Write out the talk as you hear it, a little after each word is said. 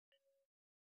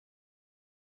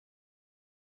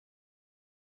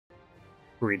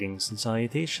Greetings and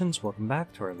salutations, welcome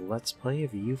back to our Let's Play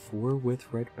of EU4 with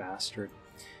RedBstrd.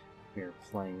 We are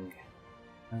playing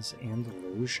as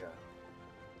Andalusia.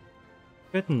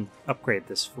 Go ahead and upgrade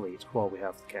this fleet while we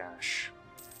have the cash.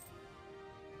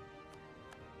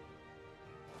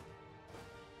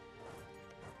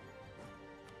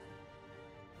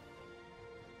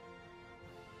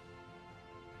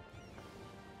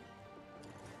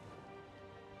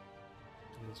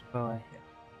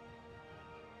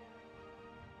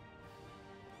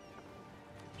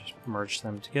 Just merge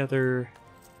them together.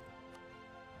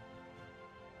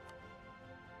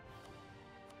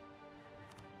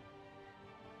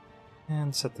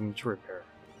 And set them to repair.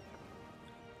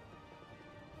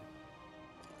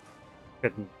 Go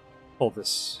ahead and pull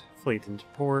this fleet into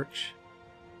port.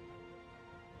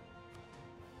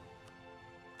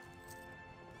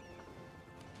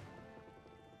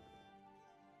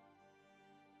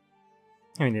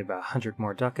 We need about 100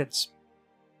 more ducats.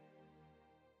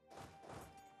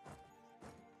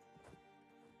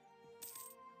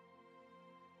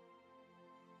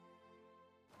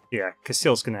 Yeah,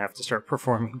 Castile's gonna have to start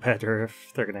performing better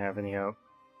if they're gonna have any hope.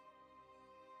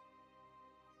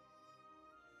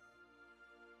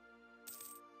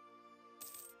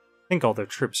 I think all their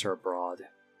troops are abroad.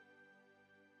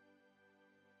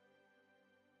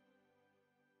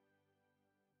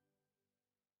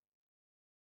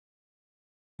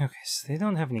 Okay, so they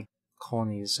don't have any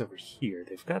colonies over here.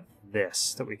 They've got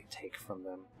this that we could take from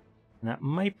them. And that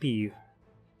might be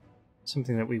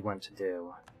something that we want to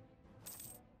do.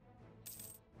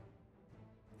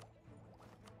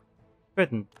 Go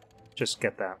ahead and just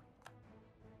get that.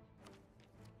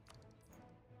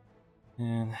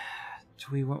 And do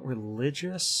we want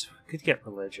religious? We could get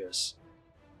religious.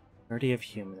 We already have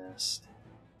humanist.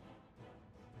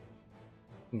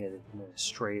 We can get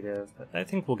administrative, but I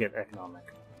think we'll get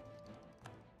economic.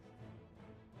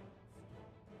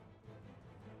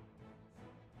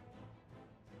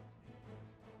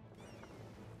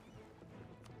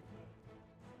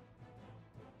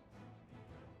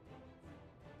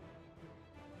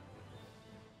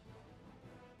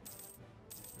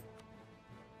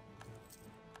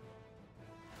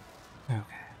 Okay,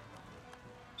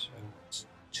 so it's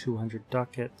 200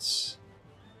 ducats.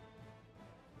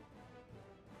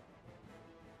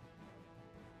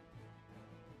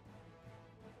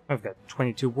 I've got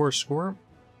 22 war score.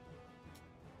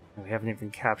 And we haven't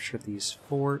even captured these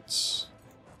forts.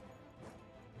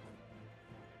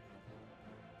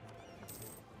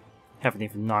 Haven't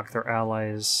even knocked their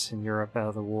allies in Europe out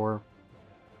of the war.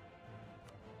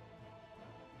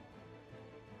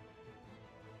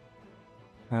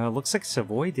 Looks like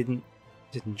Savoy didn't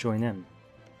join in.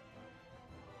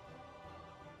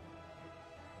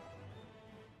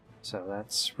 So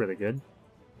that's really good.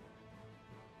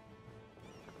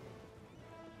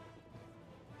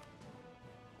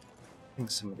 I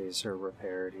think some of these are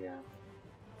repaired, yeah.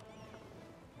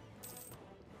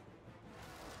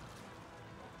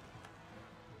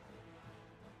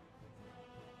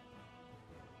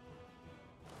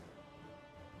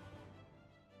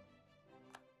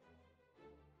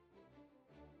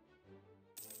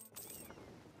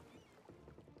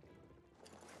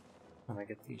 And I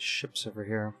get these ships over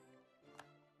here.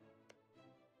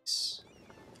 So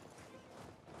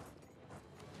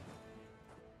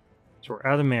we're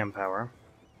out of manpower.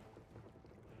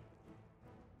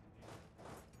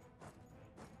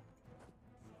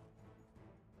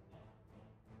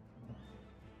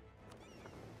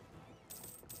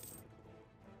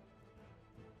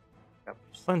 Got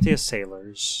plenty of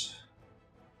sailors.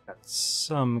 Got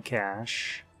some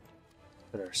cash.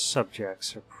 But our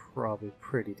subjects are probably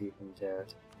pretty deep in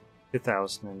debt.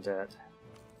 2,000 in debt.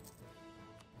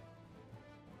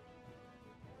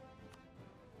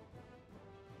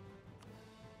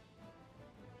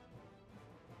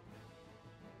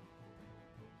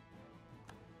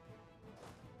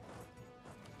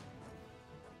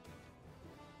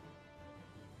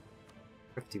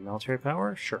 Military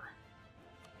power? Sure.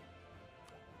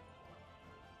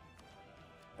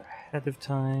 Ahead of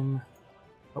time.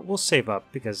 But we'll save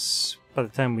up, because by the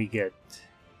time we get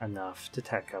enough to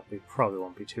tech up, we probably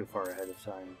won't be too far ahead of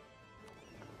time.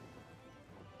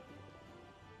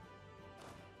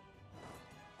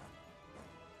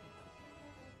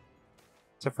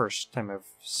 It's the first time I've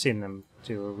seen them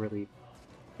do a really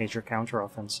major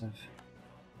counteroffensive.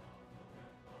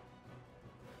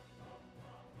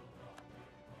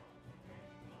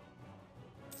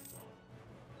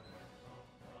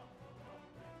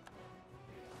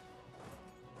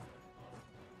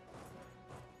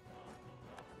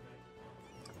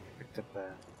 Up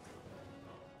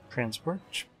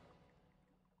transport.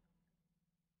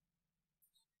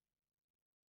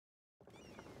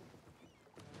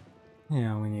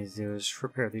 Yeah, we need to do is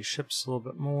repair these ships a little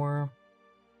bit more.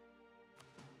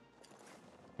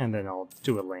 And then I'll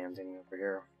do a landing over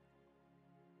here.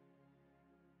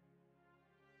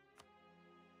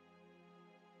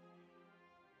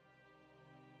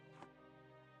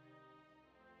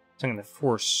 So I'm going to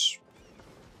force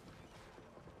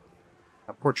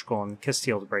Portugal and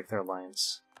Castile to break their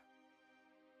alliance.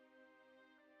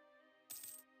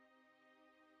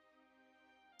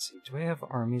 Let's see, do I have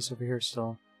armies over here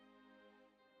still?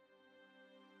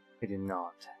 I do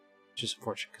not. Which is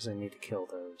unfortunate because I need to kill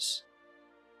those.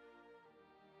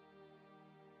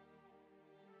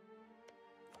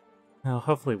 Well,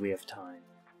 hopefully we have time.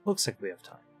 Looks like we have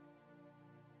time.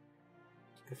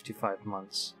 55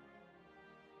 months.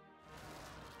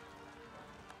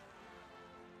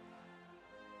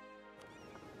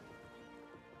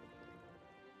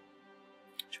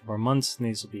 2 more months and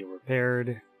these will be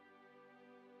repaired.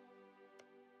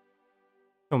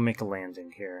 We'll make a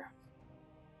landing here.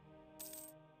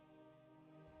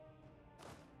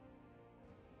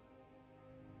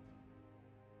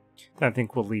 I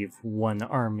think we'll leave 1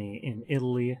 army in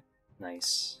Italy.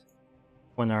 Nice.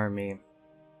 1 army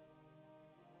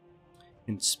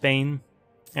in Spain.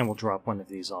 And we'll drop 1 of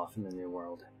these off in the New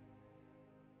World.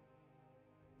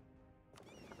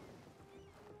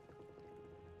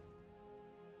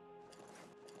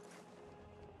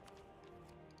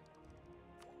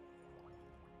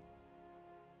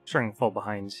 Starting to fall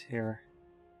behind here.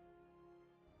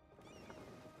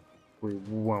 We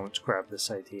won't grab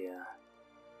this idea.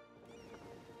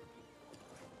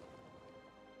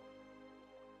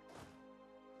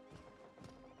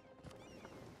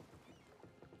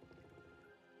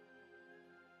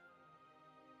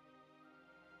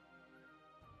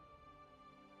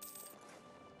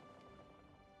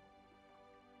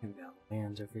 And now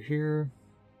land over here.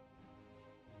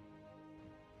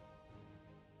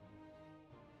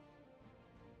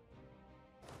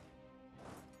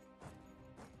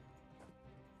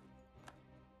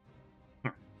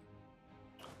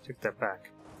 Take that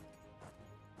back.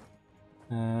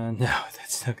 No,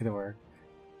 that's not gonna work.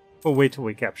 We'll wait till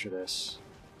we capture this.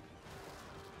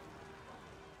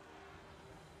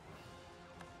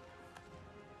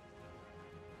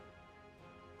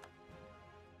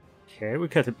 Okay, we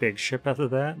cut a big ship out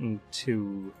of that and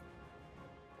 2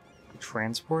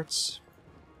 transports.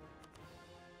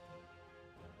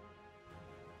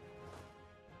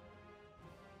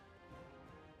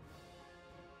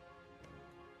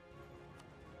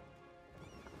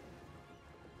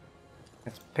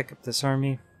 Let's pick up this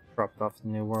army, drop it off the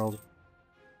New World.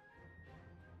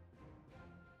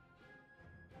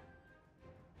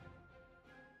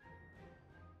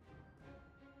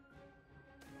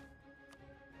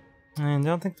 And I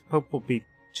don't think the Pope will be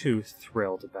too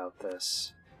thrilled about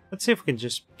this. Let's see if we can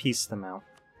just piece them out.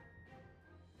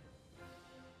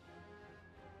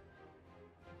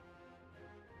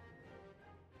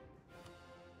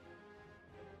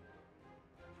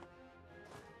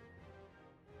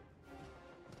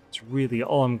 It's really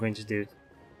all I'm going to do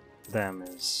to them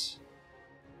is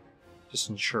just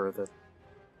ensure that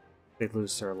they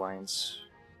lose their alliance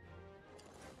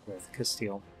with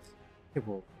Castile. It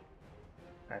will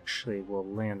actually will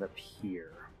land up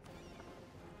here.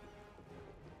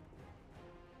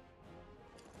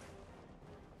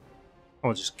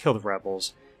 I'll just kill the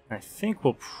rebels, and I think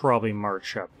we'll probably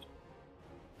march up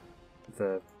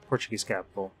the Portuguese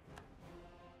capital.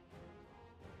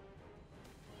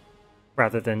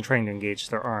 Rather than trying to engage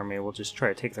their army, we'll just try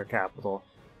to take their capital,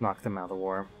 knock them out of the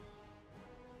war.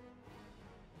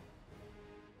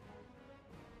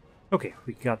 Okay,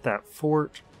 we got that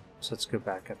fort, so let's go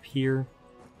back up here.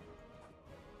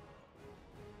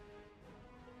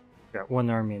 Got 1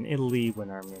 army in Italy, 1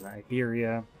 army in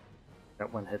Iberia.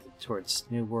 Got 1 headed towards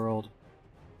New World.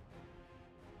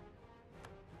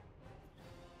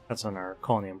 That's on our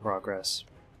colony in progress.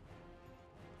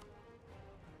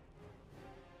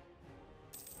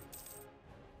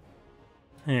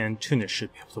 And Tunis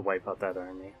should be able to wipe out that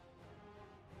army.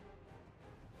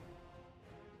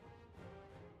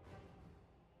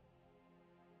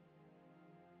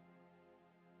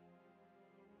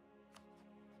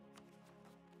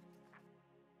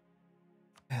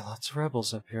 Yeah, lots of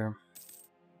rebels up here.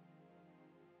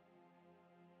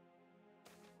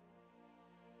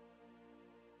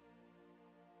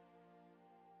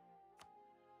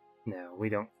 No, we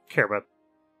don't care about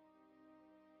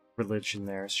religion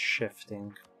there is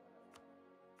shifting.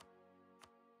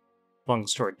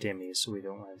 Belongs to our dhimmi, so we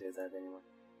don't want to do that anyway.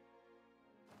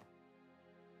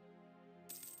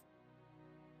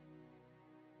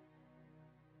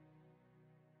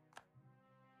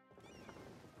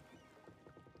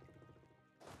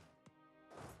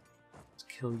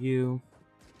 kill you.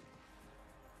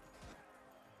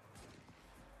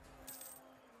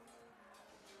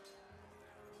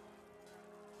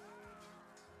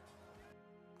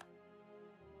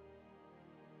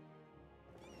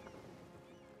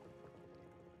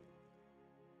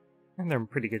 And they're in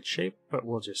pretty good shape, but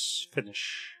we'll just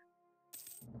finish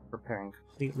repairing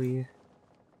completely.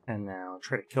 And now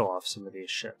try to kill off some of these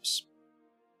ships.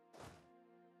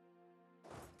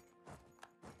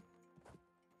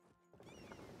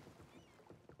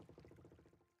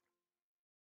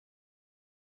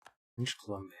 British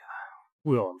Columbia.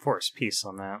 We'll enforce peace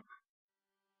on that.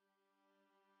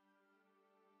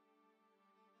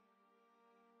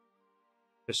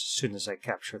 Just as soon as I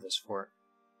capture this fort.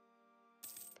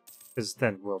 Because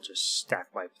then we'll just stack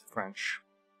wipe the French.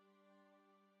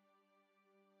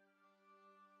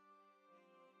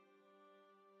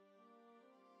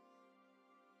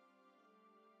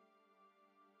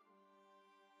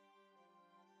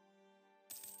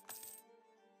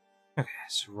 Okay,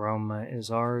 so Rome is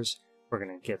ours. We're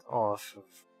gonna get off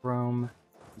of Rome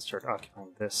and start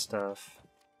occupying this stuff.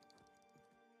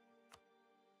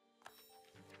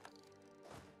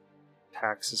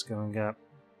 Tax is going up.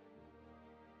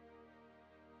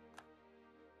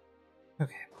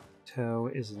 Okay,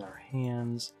 Plateau is in our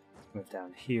hands. Move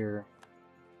down here.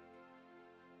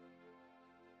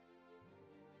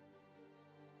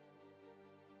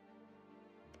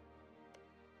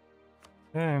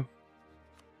 Okay.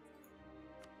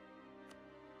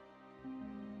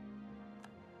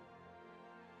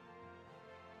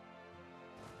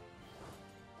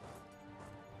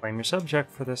 Blame your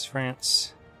subject for this,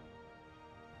 France.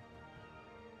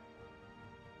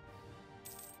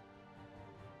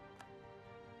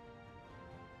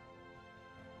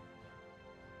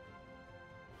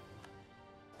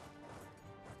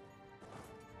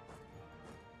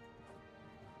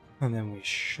 And then we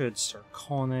should start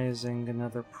colonizing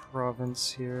another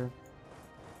province here.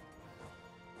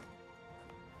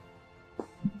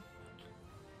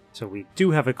 So we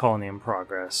do have a colony in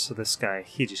progress, so this guy,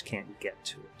 he just can't get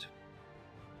to it.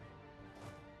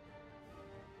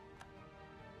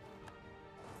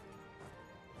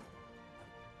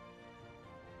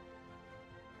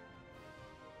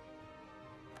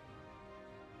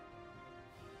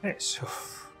 Okay, so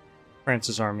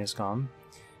France's army is gone.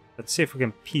 Let's see if we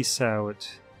can piece out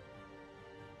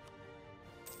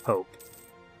Pope.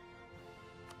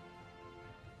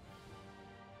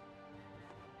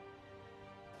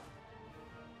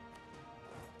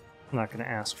 I'm not going to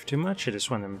ask for too much, I just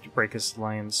want him to break his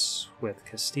alliance with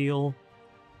Castile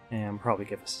and probably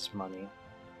give us his money.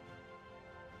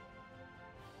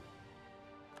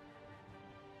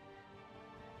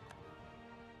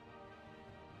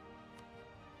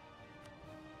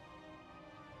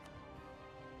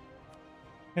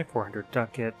 Okay, 400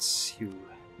 ducats, you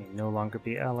may no longer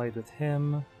be allied with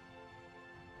him.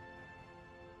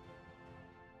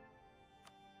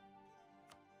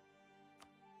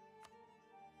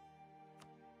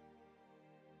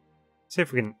 See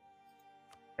if we can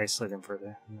isolate him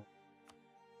further.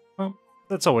 Well,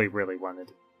 that's all we really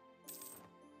wanted.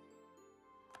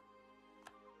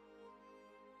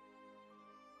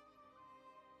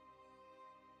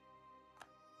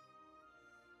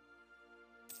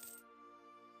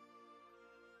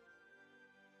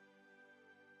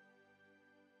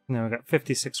 Now we got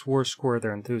 56 war score,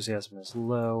 their enthusiasm is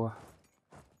low.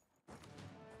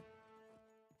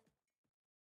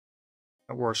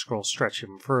 That war score will stretch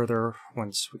even further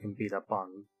once we can beat up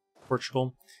on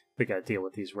Portugal. We gotta deal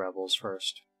with these rebels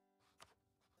first.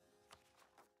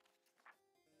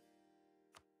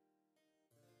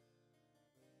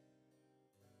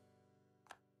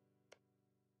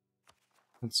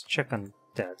 Let's check on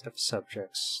debt of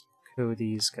subjects.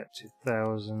 Cody's got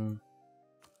 2,000.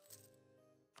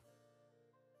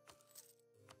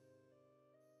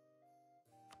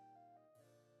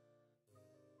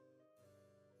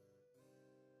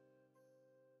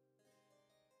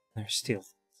 They're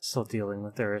still dealing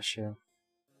with their issue.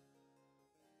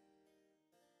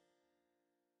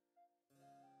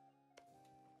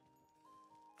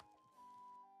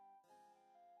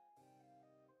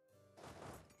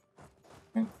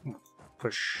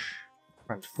 Push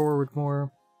front forward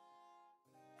more.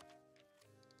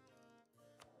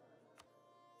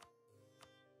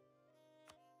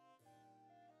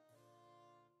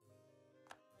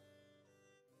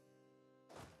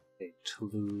 Okay,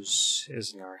 Toulouse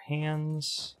is in our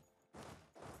hands.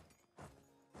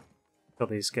 Kill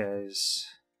these guys.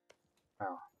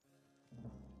 Wow.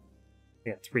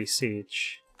 We got 3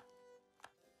 siege.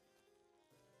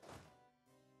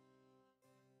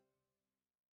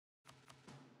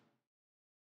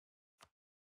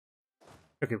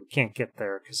 Okay, we can't get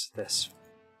there because of this.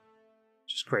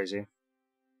 Which is crazy.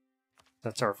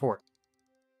 That's our fort.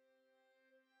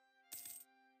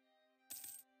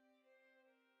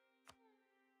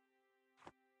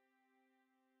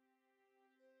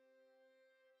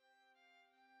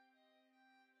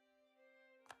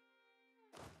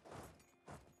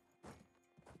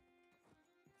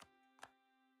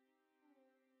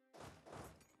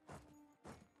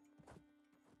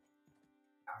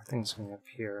 Everything's going up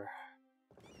here.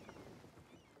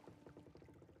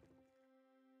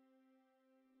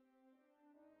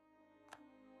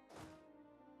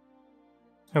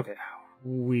 Okay,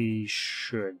 we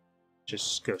should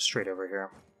just go straight over here.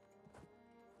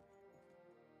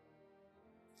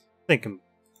 Thinking,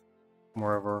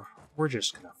 moreover, we're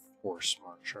just gonna force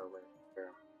march our way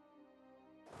here.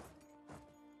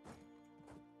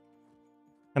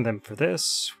 And then for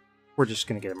this, we're just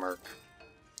gonna get a merc.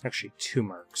 Actually, 2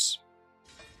 mercs.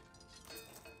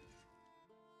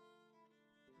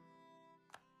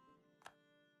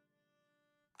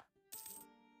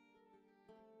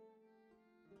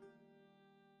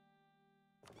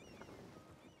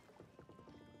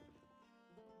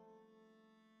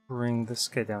 Bring this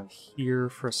guy down here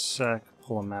for a sec,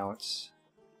 pull him out.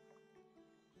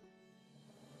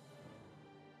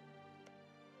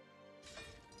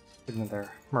 Get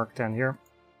another mark down here.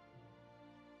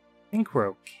 I think we're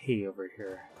okay over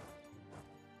here.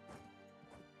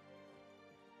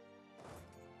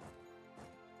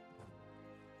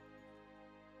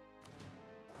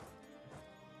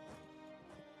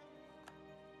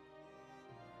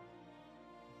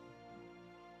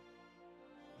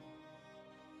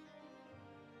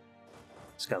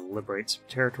 Just gotta liberate some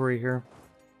territory here.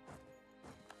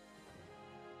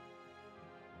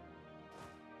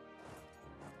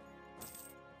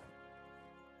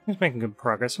 He's making good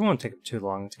progress. It won't take him too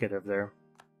long to get over there.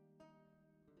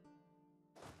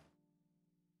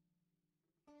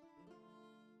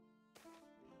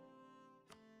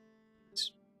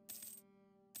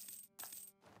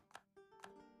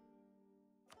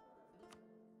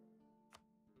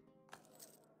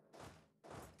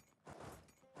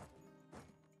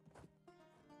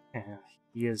 And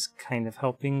he is kind of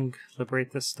helping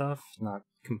liberate this stuff. Not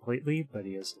completely, but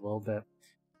he is a little bit.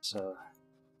 So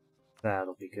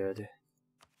that'll be good.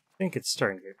 I think it's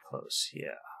starting to get close.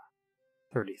 Yeah.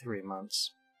 33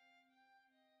 months.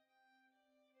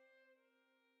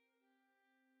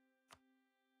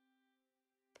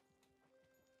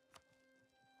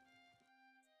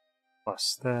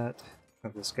 Plus that.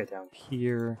 Move this guy down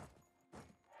here.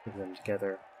 Move them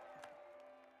together.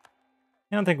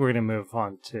 I don't think we're going to move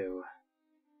on to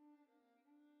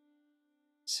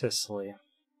Sicily.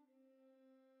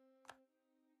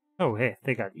 Oh, hey,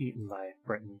 they got eaten by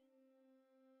Britain.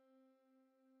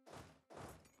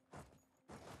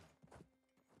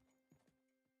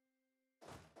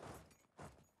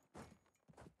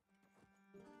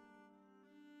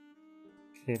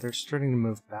 Okay, they're starting to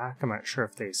move back. I'm not sure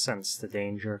if they sense the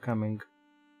danger coming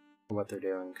or what they're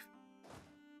doing.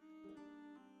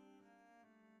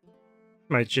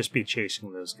 Might just be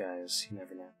chasing those guys, you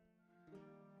never know.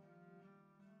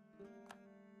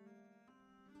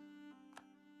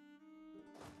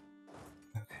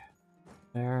 Okay,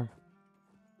 there.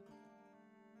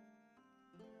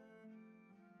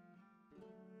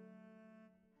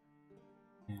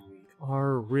 And we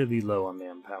are really low on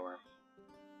manpower.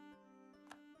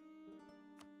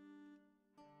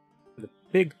 The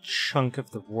big chunk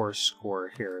of the war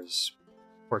score here is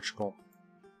Portugal.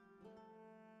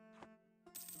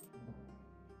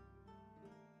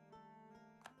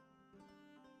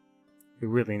 We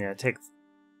really need to take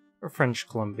French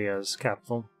Colombia's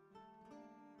capital.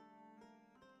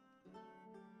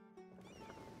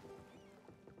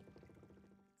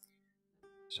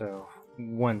 So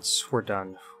once we're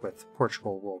done with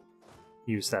Portugal, we'll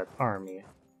use that army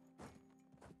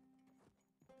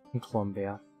in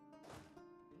Colombia.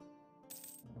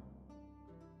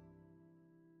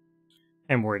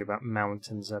 I'm worried about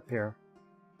mountains up here.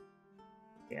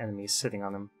 The enemy's sitting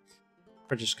on them.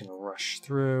 We're just gonna rush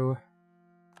through.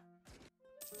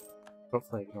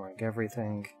 Hopefully ignoring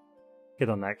everything. Get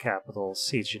on that capital,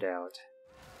 siege it out.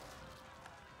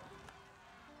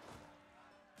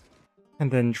 And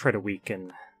then try to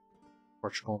weaken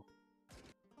Portugal.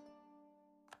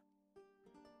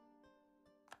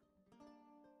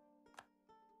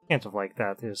 Can't have like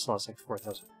that, they just lost like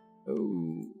 4,000.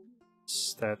 Oh,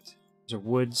 that. Those are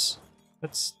woods.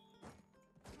 Let's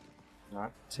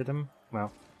not hit them.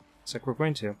 Well, looks like we're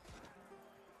going to.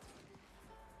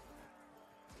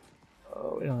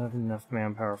 Oh, we don't have enough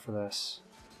manpower for this.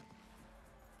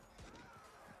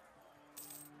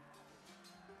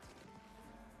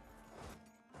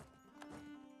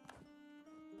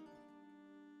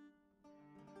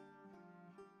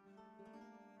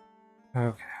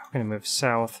 Okay, we're gonna move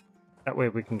south. That way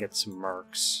we can get some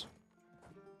marks.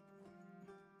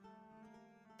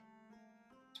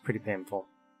 It's pretty painful.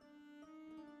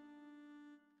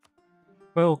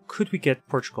 Well, could we get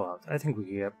Portugal out? I think we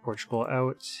could get Portugal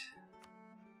out.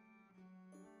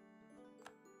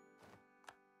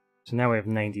 So now we have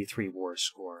 93 war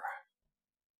score.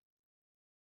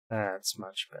 That's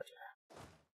much better.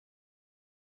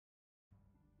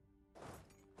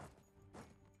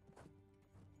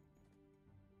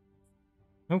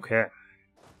 Okay.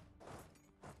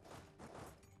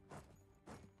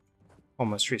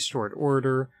 Almost restored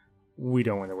order. We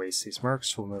don't want to waste these marks,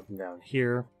 so we'll move them down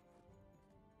here.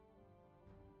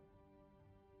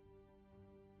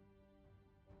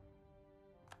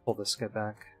 Pull this guy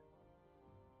back.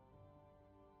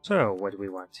 So, what do we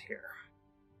want here?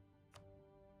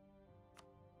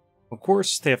 Of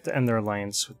course, they have to end their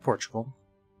alliance with Portugal.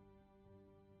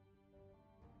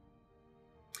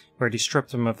 We already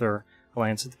stripped them of their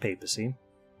alliance with the papacy.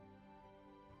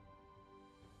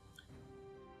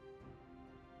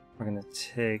 We're going to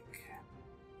take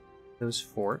those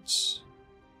forts.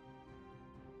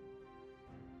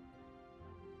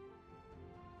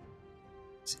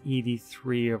 It's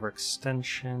 83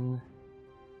 overextension.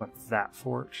 Want that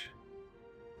fort.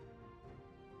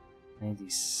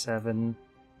 97.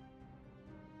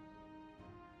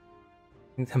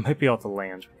 I think that might be all the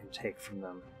land we can take from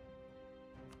them.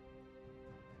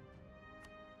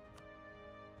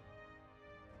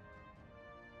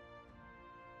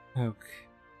 Okay,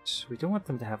 so we don't want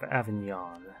them to have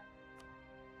Avignon.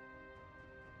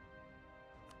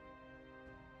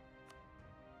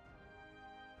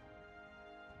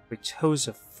 We chose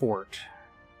a fort.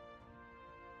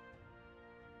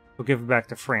 We'll give it back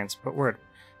to France, but we're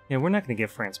not going to give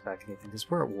France back anything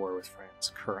because we're at war with France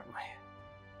currently.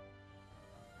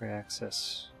 Free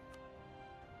access.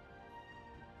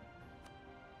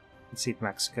 Concede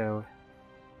Mexico.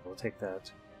 We'll take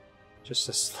that. Just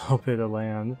a slow bit of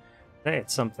land. Hey,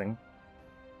 it's something.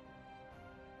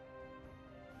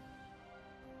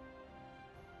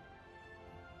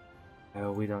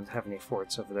 Oh, we don't have any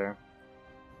forts over there.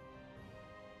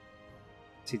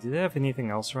 See, do they have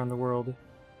anything else around the world?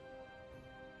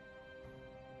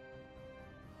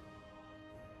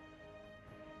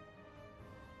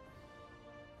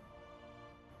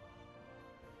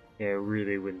 Yeah, I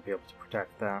really wouldn't be able to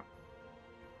protect that.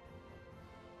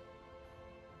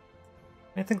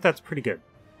 I think that's pretty good.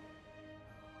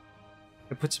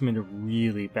 It puts him in a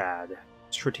really bad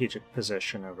strategic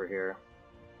position over here.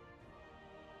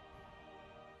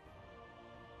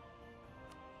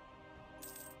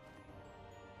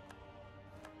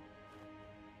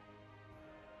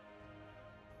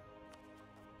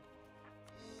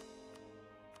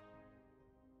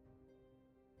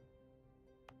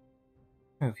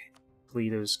 Okay,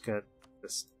 Toledo's got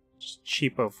this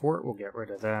cheapo fort. We'll get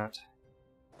rid of that.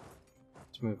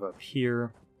 Let's move up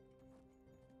here.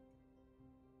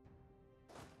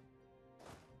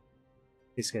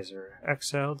 These guys are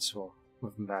exiled, so we'll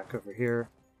move them back over here.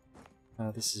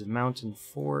 This is a mountain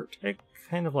fort. I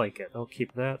kind of like it. I'll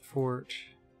keep that fort.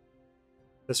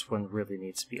 This one really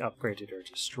needs to be upgraded or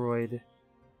destroyed.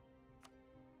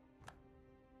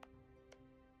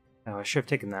 Oh, I should have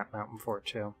taken that mountain fort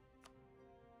too.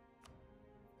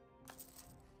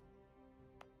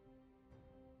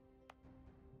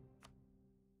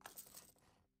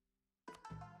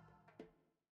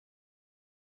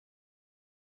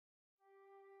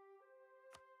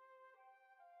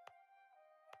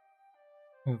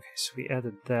 Okay, so we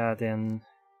added that in.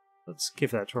 Let's give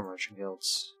that to our merchant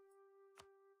guilds.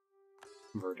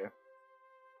 Convert it.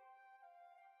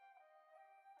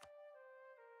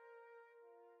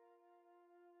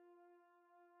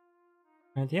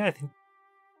 And yeah,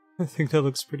 I think that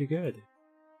looks pretty good.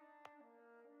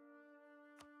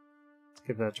 Let's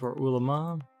give that to our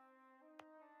ulama.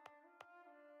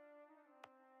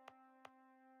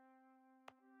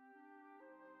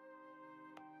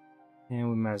 And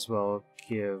we might as well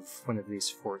give one of these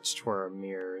forts to our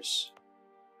emirs.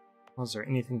 Well, is there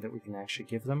anything that we can actually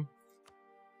give them?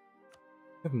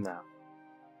 Give them that.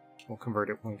 We'll convert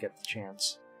it when we get the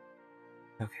chance.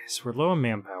 Okay, so we're low on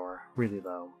manpower. Really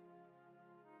low.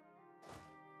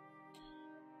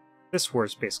 This war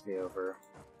is basically over.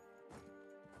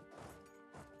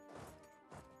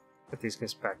 Get these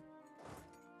guys back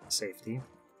to safety.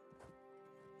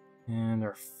 And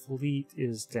our fleet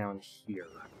is down here.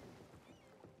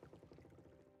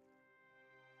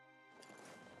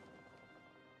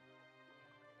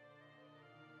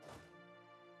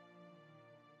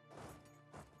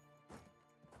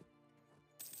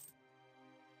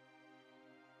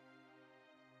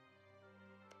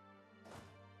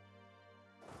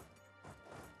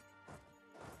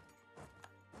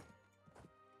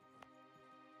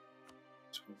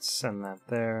 So we can send that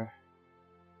there.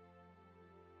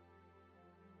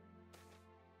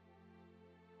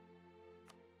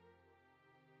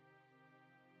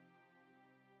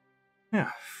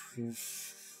 Yeah, we've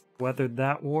weathered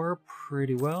that war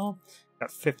pretty well.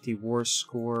 Got 50 war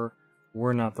score.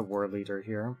 We're not the war leader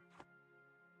here.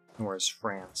 Nor is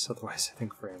France. Otherwise, I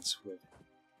think France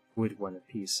would want a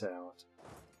peace out.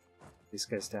 These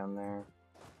guys down there.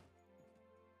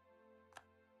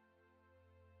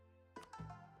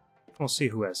 We'll see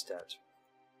who has debt.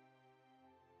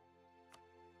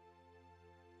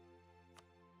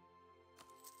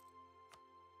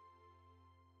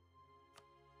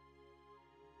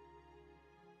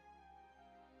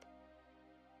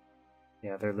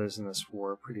 Yeah, they're losing this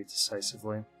war pretty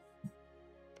decisively.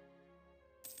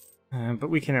 But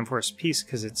we can enforce peace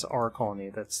because it's our colony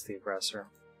that's the aggressor.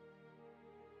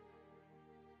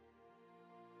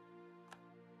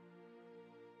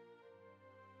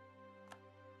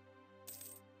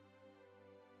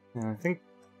 And I think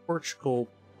Portugal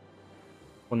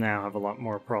will now have a lot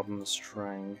more problems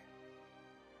trying to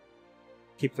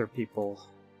keep their people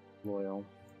loyal.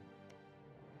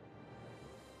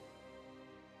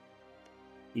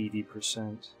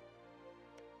 80%.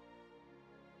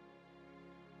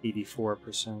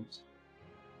 84%.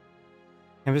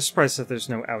 I'm just surprised that there's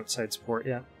no outside support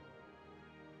yet.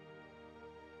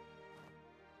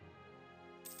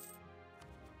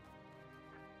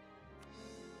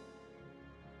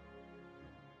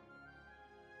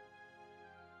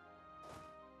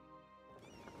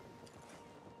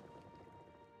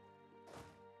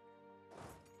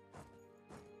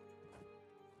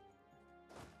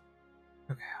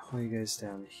 Okay, all you guys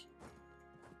down here.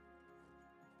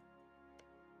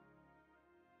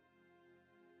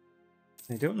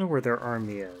 I don't know where their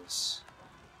army is.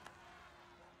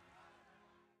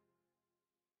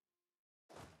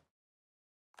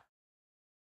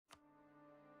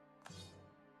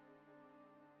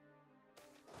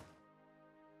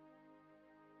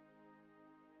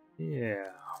 Yeah,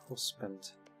 we'll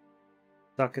spend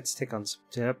ducats, take on some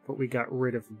debt, but we got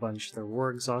rid of a bunch of their war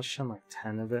exhaustion, like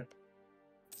 10 of it.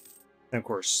 And of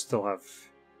course, still have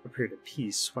a period of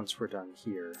peace once we're done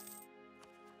here.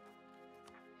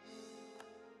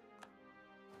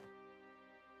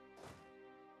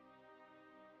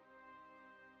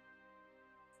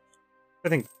 I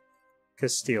think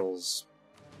Castile's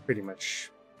pretty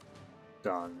much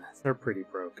done. They're pretty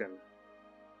broken.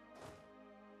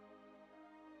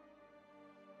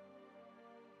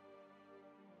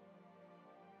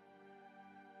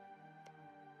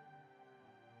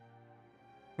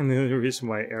 And the only reason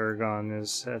why Aragon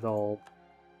is at all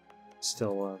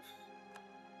still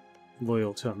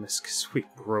loyal to him is because we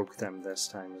broke them this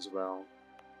time as well.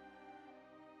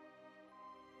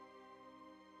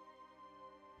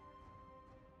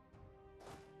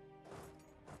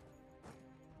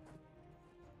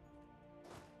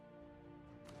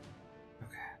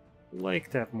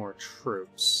 Like to have more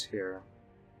troops here.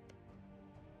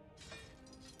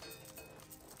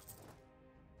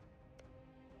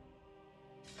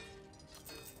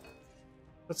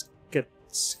 Let's get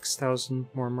 6,000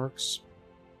 more mercs.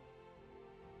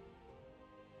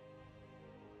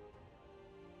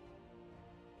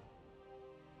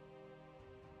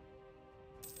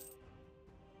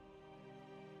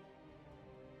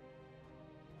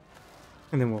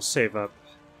 And then we'll save up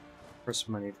for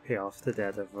some money to pay off the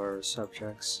debt of our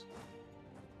subjects.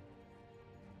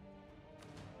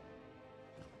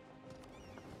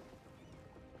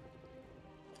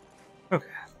 Okay,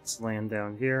 let's land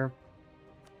down here.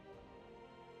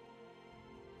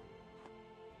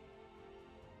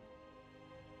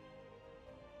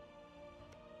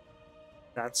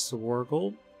 That's the war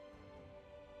gold.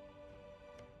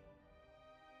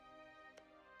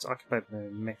 It's occupied by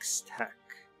mixed tech.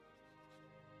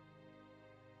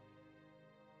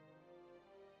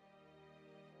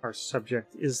 Our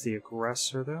subject is the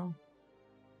aggressor, though.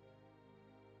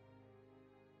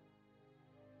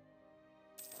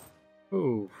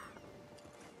 Ooh.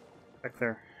 Back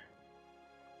there.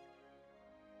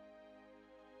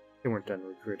 They weren't done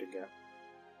recruiting yet.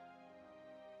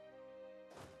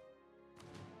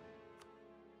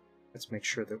 Let's make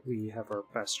sure that we have our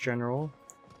best general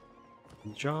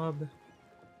on the job.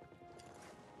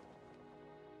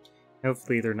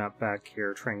 Hopefully they're not back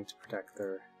here trying to protect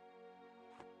their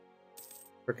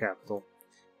capital.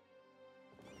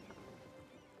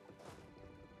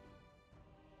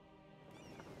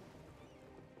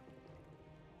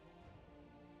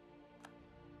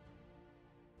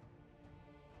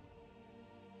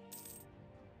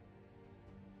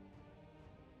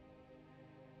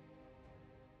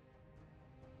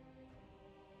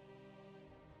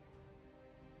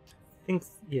 think,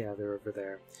 yeah, they're over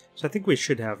there. So I think we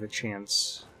should have a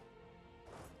chance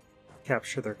to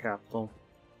capture their capital.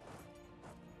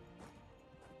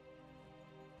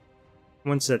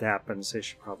 Once that happens, they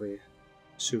should probably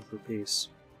sue for peace.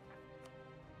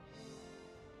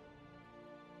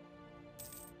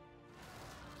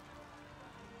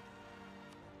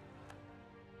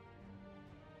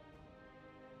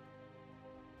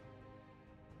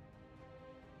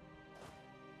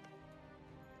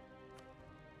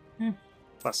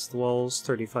 Bust the walls,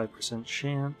 35%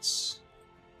 chance.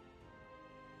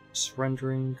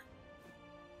 Surrendering.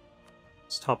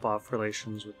 Let's top off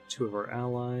relations with 2 of our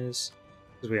allies,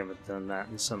 because we haven't done that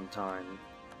in some time.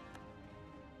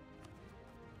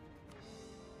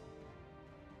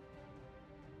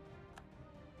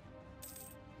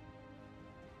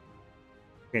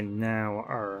 Okay, now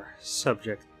our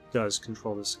subject does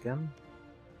control this again.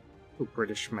 Oh,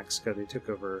 British Mexico, they took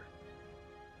over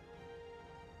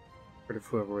rid of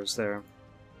whoever was there.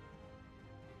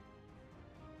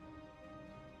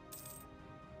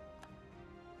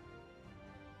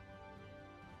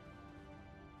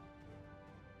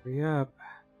 Hurry up.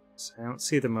 So I don't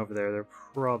see them over there. They're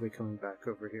probably coming back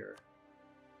over here.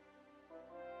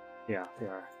 Yeah, they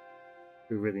are.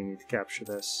 We really need to capture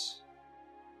this.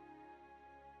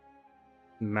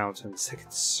 Mountains, they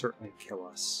could certainly kill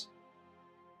us.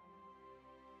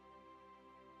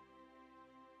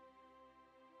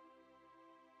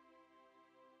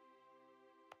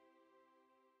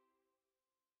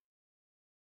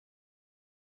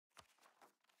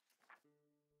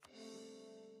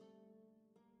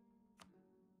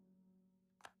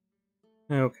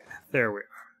 Okay, there we are.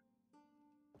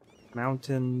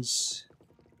 Mountains.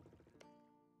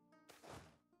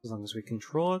 As long as we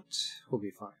control it, we'll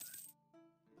be fine.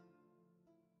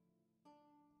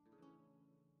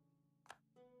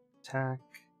 Attack,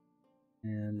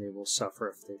 and they will suffer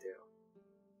if they do.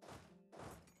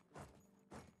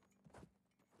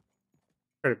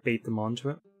 Try to bait them onto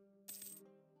it.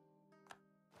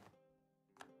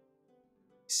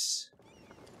 Nice.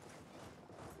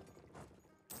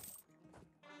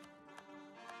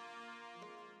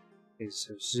 Okay,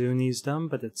 so Zuni's done,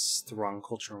 but it's the wrong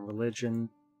culture and religion.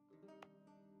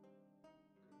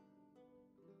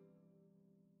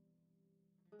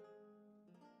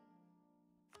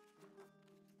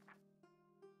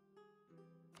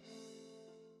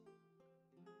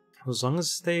 As long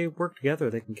as they work together,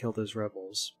 they can kill those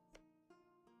rebels.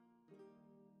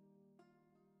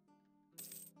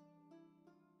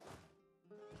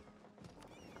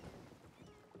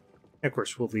 Of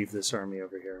course, we'll leave this army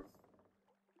over here.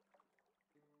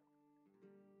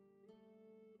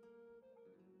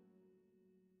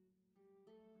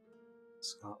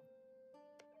 Scotland.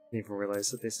 Didn't even realize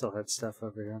that they still had stuff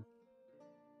over here.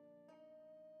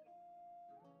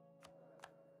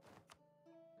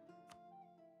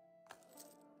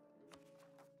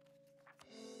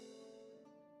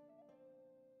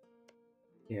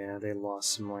 Yeah, they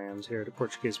lost some land here to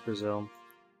Portuguese Brazil.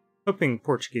 Hoping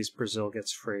Portuguese Brazil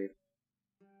gets freed.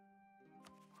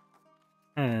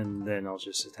 And then I'll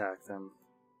just attack them.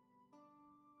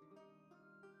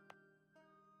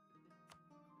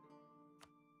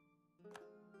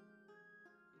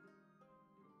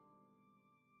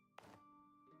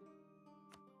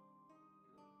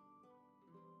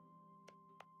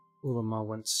 Ulama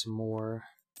wants some more.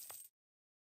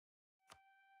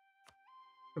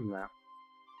 Give them that.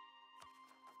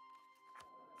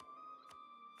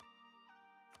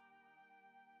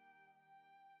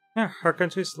 Yeah, our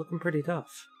country's looking pretty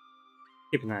tough.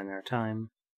 Keep an eye on our time.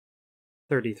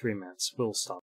 33 minutes. We'll stop.